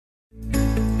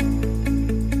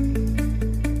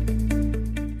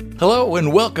Hello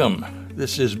and welcome.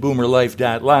 This is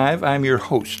BoomerLife.live. I'm your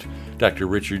host, Dr.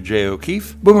 Richard J.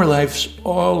 O'Keefe. Boomer Life's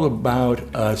all about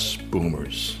us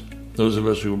boomers, those of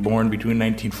us who were born between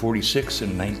 1946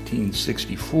 and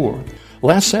 1964.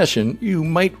 Last session, you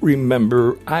might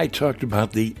remember I talked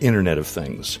about the Internet of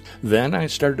Things. Then I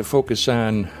started to focus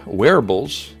on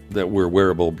wearables that were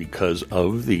wearable because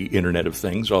of the Internet of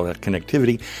Things, all that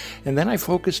connectivity. And then I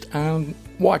focused on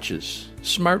watches,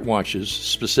 smartwatches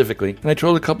specifically. And I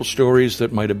told a couple stories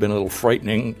that might have been a little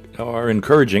frightening or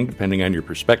encouraging, depending on your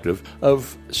perspective,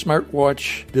 of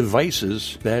smartwatch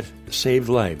devices that save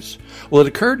lives. Well, it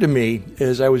occurred to me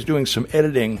as I was doing some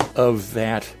editing of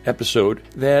that episode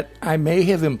that I may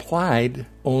have implied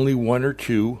only one or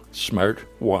two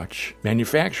smartwatch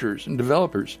manufacturers and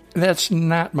developers. That's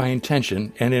not my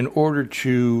intention, and in order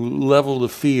to level the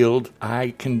field,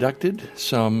 I conducted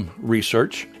some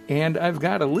research, and I've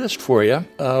got a list for you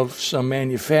of some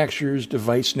manufacturers,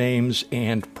 device names,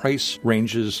 and price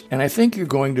ranges, and I think you're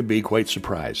going to be quite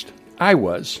surprised. I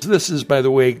was. This is, by the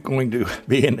way, going to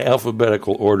be in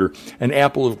alphabetical order. And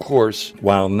Apple, of course,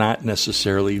 while not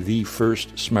necessarily the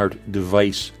first smart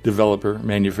device developer,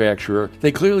 manufacturer,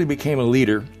 they clearly became a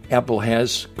leader. Apple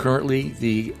has currently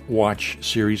the Watch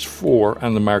Series 4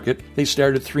 on the market. They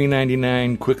start at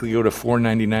 $399, quickly go to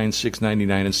 $499,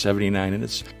 $699, and $79. And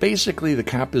it's basically the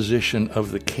composition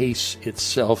of the case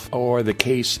itself, or the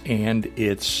case and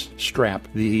its strap.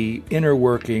 The inner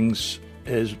workings,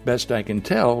 as best I can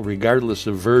tell, regardless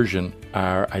of version,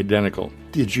 are identical.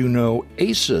 Did you know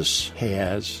Asus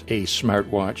has a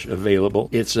smartwatch available?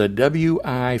 It's a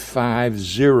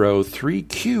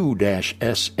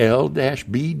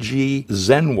WI503Q-SL-BG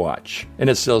ZenWatch, and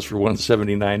it sells for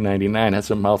 $179.99.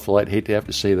 That's a mouthful. I'd hate to have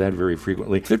to say that very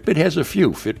frequently. Fitbit has a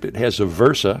few. Fitbit has a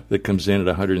Versa that comes in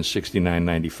at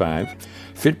 $169.95.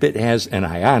 Fitbit has an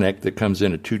Ionic that comes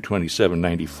in at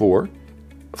 $227.94.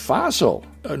 Fossil,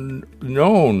 a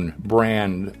known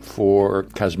brand for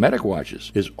cosmetic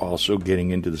watches, is also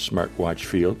getting into the smartwatch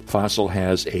field. Fossil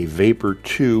has a Vapor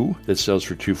 2 that sells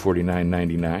for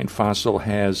 $249.99. Fossil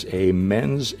has a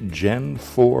men's Gen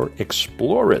 4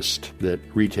 Explorist that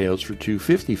retails for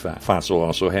 $255. Fossil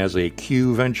also has a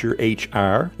Q Venture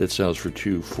HR that sells for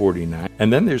 $249.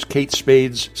 And then there's Kate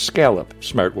Spade's Scallop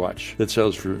smartwatch that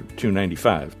sells for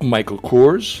 $295. Michael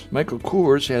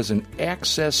Kors has an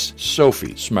Access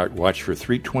Sophie smartwatch for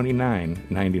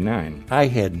 $329.99. I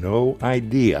had no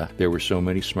idea there were so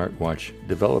many smartwatch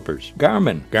developers.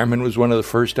 Garmin was one of the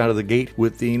first out of the gate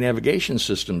with the navigation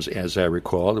systems, as I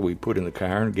recall, that we put in the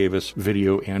car and gave us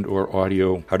video and or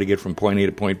audio, how to get from point A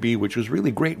to point B, which was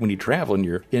really great when you travel and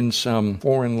you're in some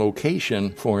foreign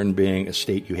location, foreign being a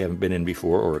state you haven't been in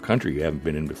before or a country you haven't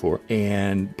been in before,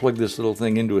 and plug this little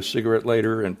thing into a cigarette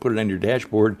lighter and put it on your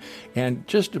dashboard and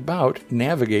just about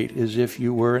navigate as if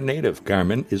you were a native.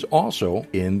 Garmin is also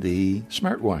in the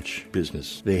smartwatch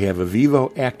business. They have a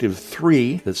Vivo Active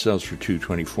 3 that sells for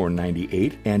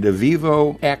 $224.98 and a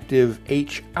Vivo Active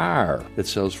HR that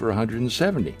sells for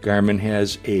 $170. Garmin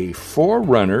has a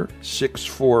Forerunner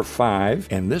 645,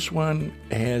 and this one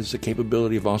has the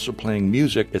capability of also playing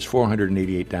music. It's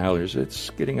 $488. It's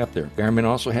getting up there. Garmin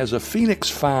also has a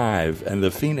Fenix 5, and the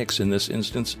Phoenix in this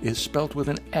instance is spelt with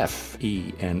an F,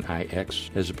 E-N-I-X,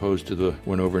 as opposed to the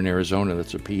one over in Arizona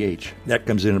that's a PH. That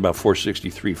comes in about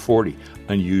 $463.40.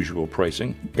 Unusual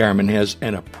pricing. Garmin has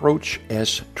an Approach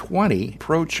S20.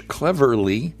 Approach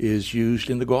cleverly is used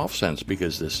in the golf sense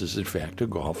because this is in fact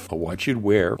a watch you'd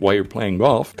wear while you're playing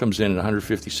golf. Comes in at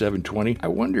 $157.20. I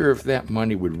wonder if that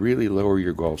money would really lower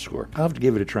your golf score. I'll have to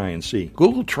give it a try and see.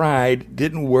 Google tried,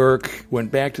 didn't work,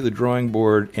 went back to the drawing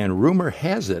board, and rumor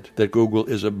has it that Google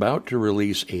is about to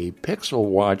release a Pixel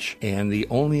watch, and the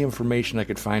only information I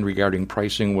could find regarding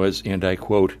pricing was, and I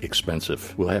quote,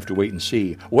 expensive. We'll have to wait and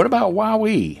see. What about Huawei?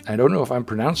 I don't know if I'm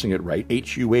pronouncing it right.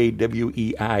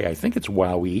 H-U-A-W-E-I. I think it's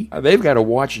Huawei. They've got a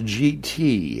Watch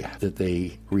GT that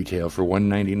they retail for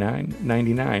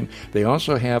 $199.99. They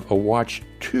also have a Watch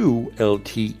 2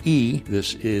 LTE.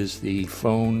 This is the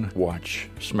phone watch,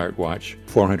 smartwatch,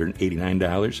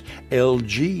 $489.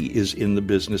 LG is in the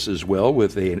business as well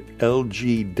with an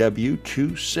LG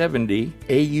W270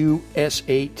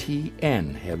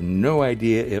 AUSATN. Have no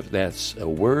idea if that's a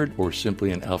word or simply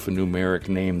an alphanumeric alphanumeric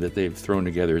name that they've thrown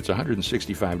together. It's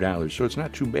 $165, so it's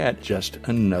not too bad. Just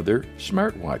another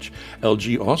smartwatch.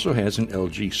 LG also has an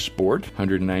LG Sport,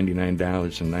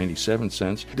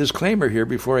 $199.97. Disclaimer here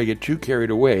before I get too carried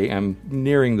away. I'm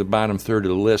nearing the bottom third of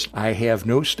the list. I have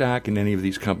no stock in any of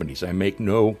these companies. I make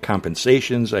no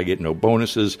compensations. I get no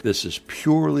bonuses. This is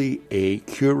purely a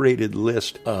curated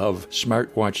list of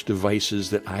smartwatch devices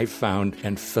that I found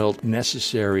and felt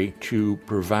necessary to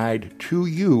provide to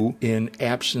you in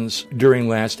absence during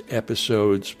last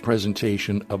episode's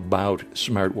presentation about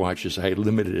smartwatches. I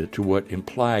limited it to what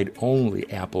implied only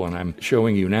Apple, and I'm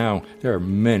showing you now there are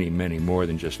many, many more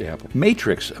than just Apple.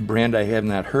 Matrix, a brand I have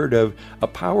not heard of, a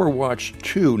PowerWatch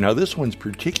 2. Now this one's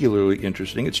particularly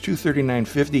interesting. It's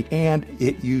 $239.50 and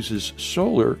it uses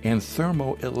solar and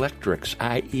thermoelectrics,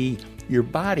 i.e. your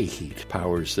body heat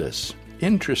powers this.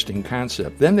 Interesting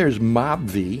concept. Then there's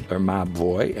Mobvoi, or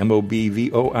Mobvoi,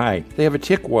 M-O-B-V-O-I. They have a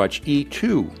TicWatch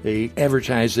E2. They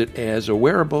advertise it as a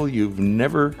wearable you've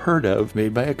never heard of,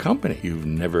 made by a company you've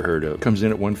never heard of. Comes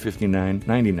in at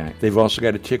 $159.99. They've also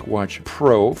got a TicWatch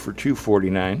Pro for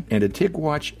 $249 and a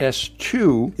TicWatch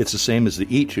S2. It's the same as the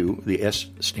E2. The S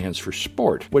stands for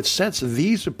Sport. What sets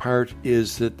these apart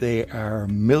is that they are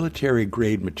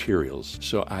military-grade materials.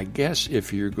 So I guess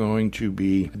if you're going to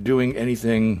be doing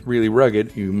anything really rugged,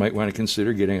 you might want to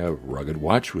consider getting a rugged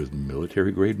watch with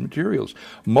military-grade materials.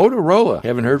 Motorola,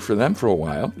 haven't heard from them for a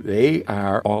while. They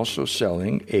are also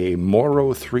selling a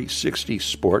Moro 360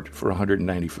 Sport for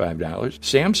 $195.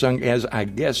 Samsung, as I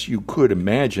guess you could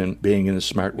imagine, being in the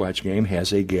smartwatch game,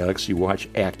 has a Galaxy Watch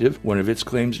Active. One of its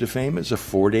claims to fame is a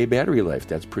 4-day battery life.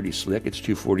 That's pretty slick. It's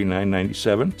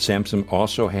 $249.97. Samsung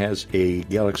also has a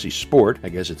Galaxy Sport. I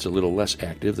guess it's a little less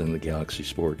active than the Galaxy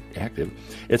Sport Active.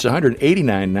 It's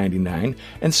 $189.99.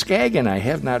 And Skagen I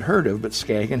have not heard of, but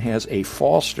Skagen has a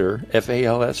Falster,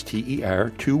 F-A-L-S-T-E-R,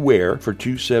 to wear for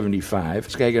 $275.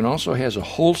 Skagen also has a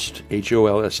Holst,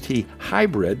 H-O-L-S-T,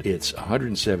 hybrid. It's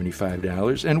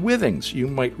 $175. And Withings, you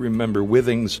might remember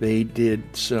Withings. They did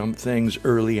some things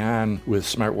early on with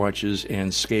smartwatches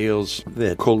and scales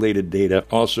that collated data.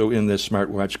 Also in this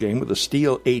smartwatch game with a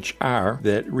Steel HR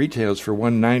that retails for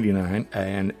 $199,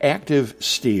 an Active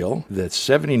Steel that's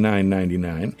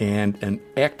 $79.99, and an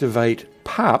Activite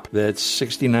Pop that's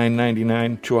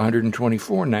 $69.99 to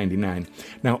 $124.99.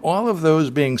 Now, all of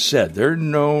those being said, they're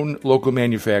known local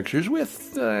manufacturers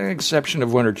with the exception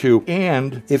of one or two.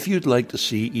 And if you'd like to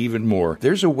see even more,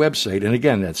 there's a website, and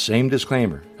again, that same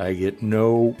disclaimer. I get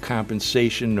no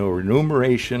compensation, no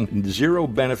remuneration, zero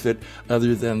benefit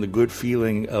other than the good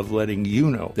feeling of letting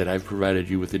you know that I've provided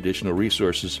you with additional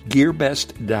resources.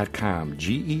 Gearbest.com,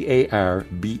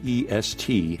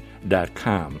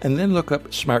 GearBest.com, and then look up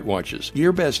smartwatches.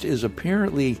 Gearbest is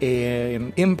apparently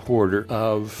an importer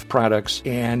of products,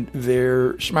 and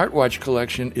their smartwatch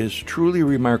collection is truly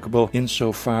remarkable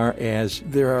insofar as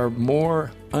there are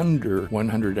more under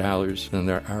 $100 than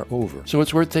there are over. So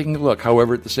it's worth taking a look.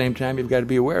 However, at the same time, you've got to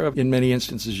be aware of, in many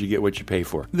instances, you get what you pay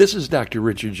for. This is Dr.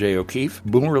 Richard J. O'Keefe,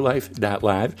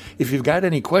 BoomerLife.live. If you've got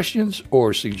any questions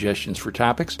or suggestions for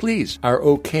topics, please,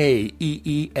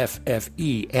 ROKEEFFE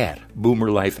at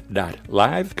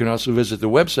BoomerLife.live. You can also visit the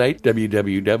website,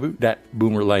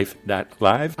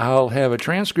 www.BoomerLife.live. I'll have a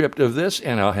transcript of this,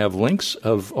 and I'll have links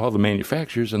of all the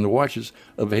manufacturers and the watches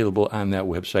available on that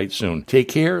website soon. Take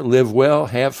care, live well,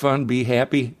 have fun, be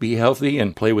happy, be healthy,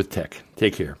 and play with tech.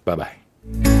 Take care.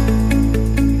 Bye-bye.